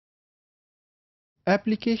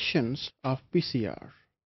Applications of PCR.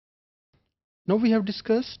 Now we have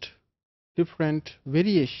discussed different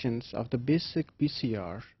variations of the basic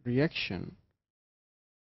PCR reaction.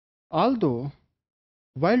 Although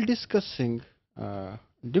while discussing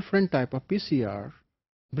different type of PCR,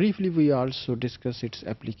 briefly we also discuss its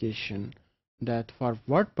application, that for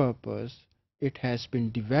what purpose it has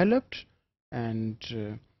been developed and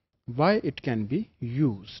why it can be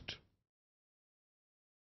used.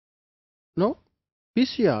 Now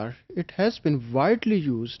PCR, it has been widely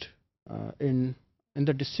used in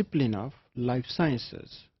the discipline of life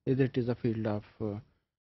sciences, either it is a field of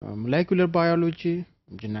molecular biology,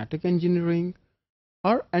 genetic engineering,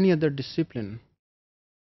 or any other discipline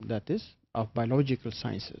that is of biological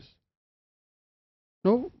sciences.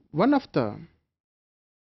 Now, one of the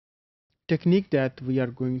technique that we are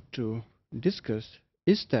going to discuss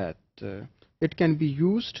is that it can be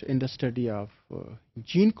used in the study of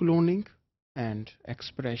gene cloning and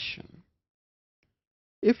expression.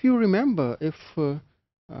 If you remember,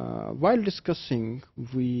 while discussing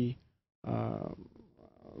cloning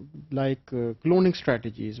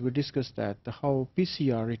strategies, we discussed that how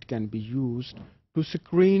PCR it can be used to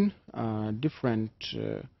screen different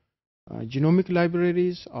genomic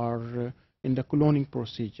libraries or in the cloning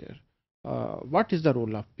procedure. What is the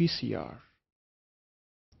role of PCR?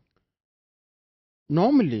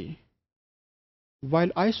 Normally,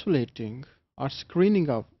 while isolating or screening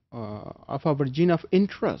of our gene of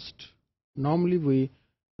interest, normally we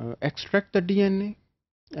extract the DNA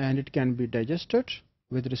and it can be digested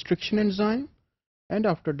with restriction enzyme, and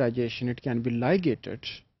after digestion it can be ligated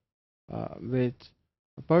with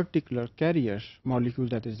a particular carrier molecule,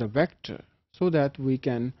 that is the vector, so that we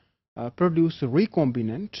can produce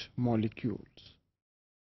recombinant molecules,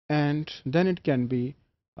 and then it can be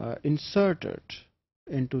inserted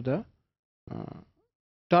into the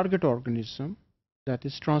target organism. That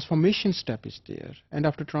is, transformation step is there, and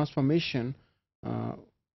after transformation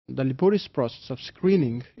the laborious process of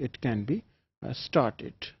screening it can be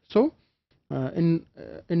started. So in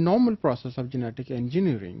normal process of genetic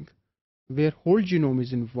engineering, where whole genome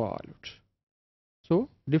is involved, so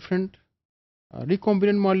different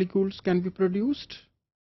recombinant molecules can be produced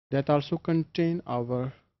that also contain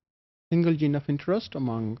our single gene of interest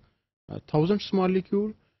among thousands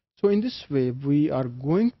molecules. So in this way we are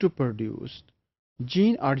going to produce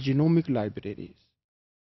gene or genomic libraries.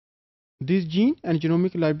 These gene and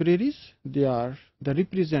genomic libraries, they are the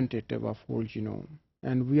representative of whole genome,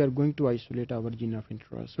 and we are going to isolate our gene of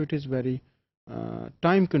interest. So it is very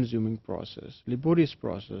time consuming process, laborious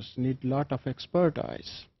process, need lot of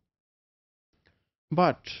expertise.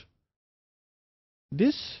 But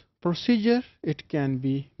this procedure, it can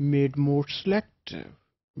be made more selective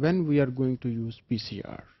when we are going to use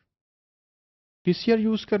PCR. PCR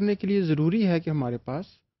use करने के लिए ज़रूरी है कि हमारे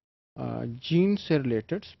पास gene से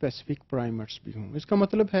related specific primers भी हों. इसका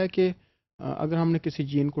मतलब है कि अगर हमने किसी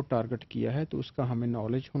जीन को टारगेट किया है तो उसका हमें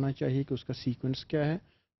नॉलेज होना चाहिए कि उसका सीक्वेंस क्या है,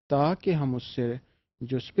 ताकि हम उससे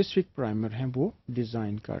जो स्पेसिफिक प्राइमर हैं वो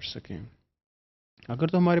डिज़ाइन कर सकें. अगर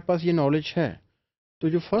तो हमारे पास ये नॉलेज है तो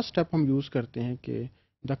जो फर्स्ट स्टेप हम यूज़ करते हैं कि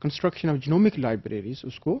the construction of genomic libraries,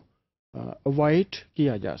 उसको अवॉइड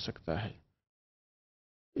किया जा सकता है.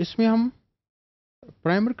 इसमें हम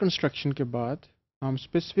प्राइमर कंस्ट्रक्शन के बाद हम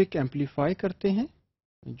स्पेसिफिक एम्पलीफाई करते हैं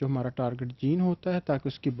जो हमारा टारगेट जीन होता है, ताकि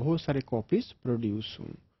उसकी बहुत सारे कॉपीज प्रोड्यूस हों.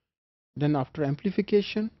 Then after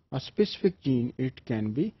amplification a specific gene it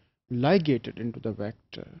can be ligated into the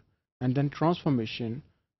vector, and then transformation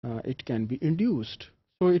it can be induced.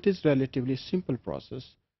 So it is relatively simple process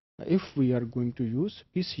if we are going to use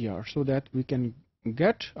PCR, so that we can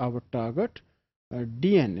get our target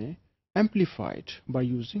DNA amplified by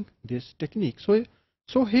using this technique.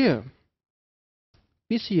 So here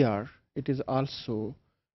PCR, it is also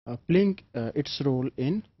playing its role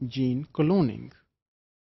in gene cloning.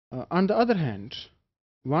 On the other hand,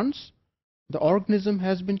 once the organism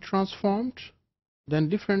has been transformed, then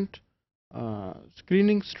different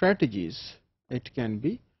screening strategies it can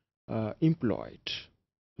be employed.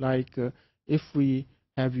 Like if we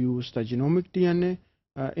have used the genomic DNA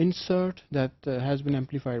insert that has been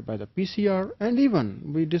amplified by the PCR, and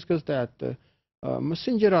even we discussed that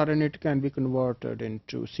messenger RNA it can be converted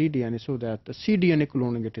into cDNA, so that the cDNA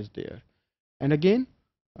cloning it is there. And again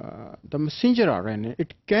the messenger RNA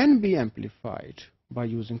it can be amplified by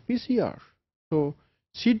using PCR. So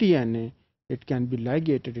cDNA it can be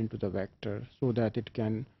ligated into the vector, so that it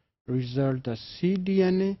can result the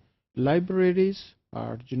cDNA libraries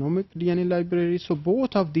or genomic DNA libraries. So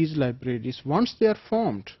both of these libraries, once they are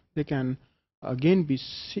formed, they can again be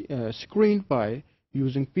screened by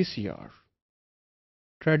using PCR.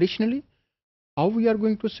 Traditionally, how we are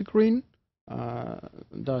going to screen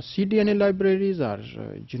the cDNA libraries or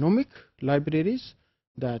genomic libraries,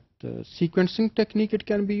 that sequencing technique it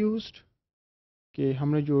can be used, कि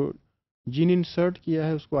हमने जो gene insert किया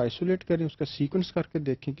है उसको isolate करें, उसका sequence करके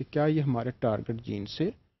देखें कि क्या ये हमारे टारगेट जीन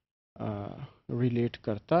से रिलेट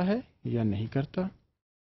करता है या नहीं करता.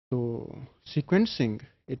 तो sequencing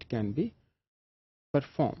it can be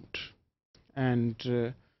performed, and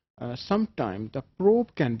sometime the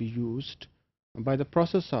probe can be used by the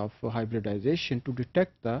process of hybridization to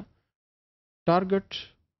detect the target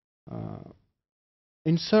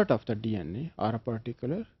insert of the DNA or a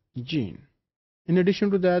particular gene. In addition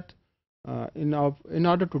to that, in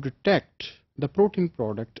order to detect the protein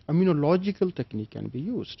product, immunological technique can be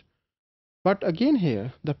used. But again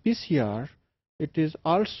here, the PCR, it is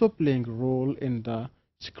also playing a role in the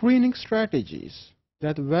screening strategies,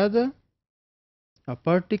 that whether a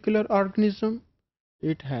particular organism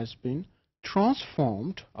it has been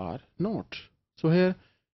transformed or not. So here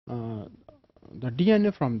the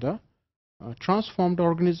DNA from the transformed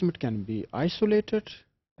organism, it can be isolated,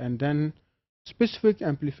 and then specific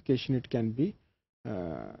amplification it can be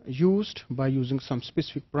used by using some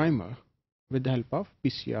specific primer with the help of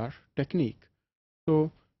PCR technique.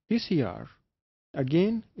 So PCR,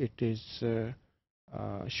 again, it is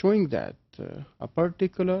showing that a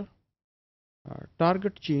particular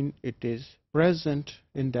target gene it is present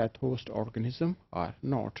in that host organism or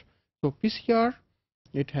not. So PCR,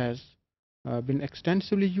 it has been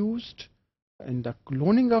extensively used in the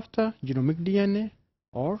cloning of the genomic DNA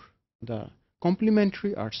or the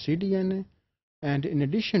complementary or cDNA, and in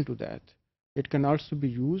addition to that, it can also be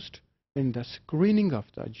used in the screening of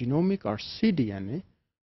the genomic or cDNA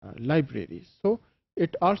libraries. So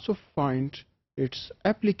it also finds its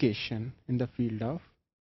application in the field of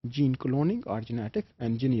gene cloning or genetic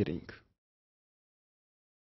engineering.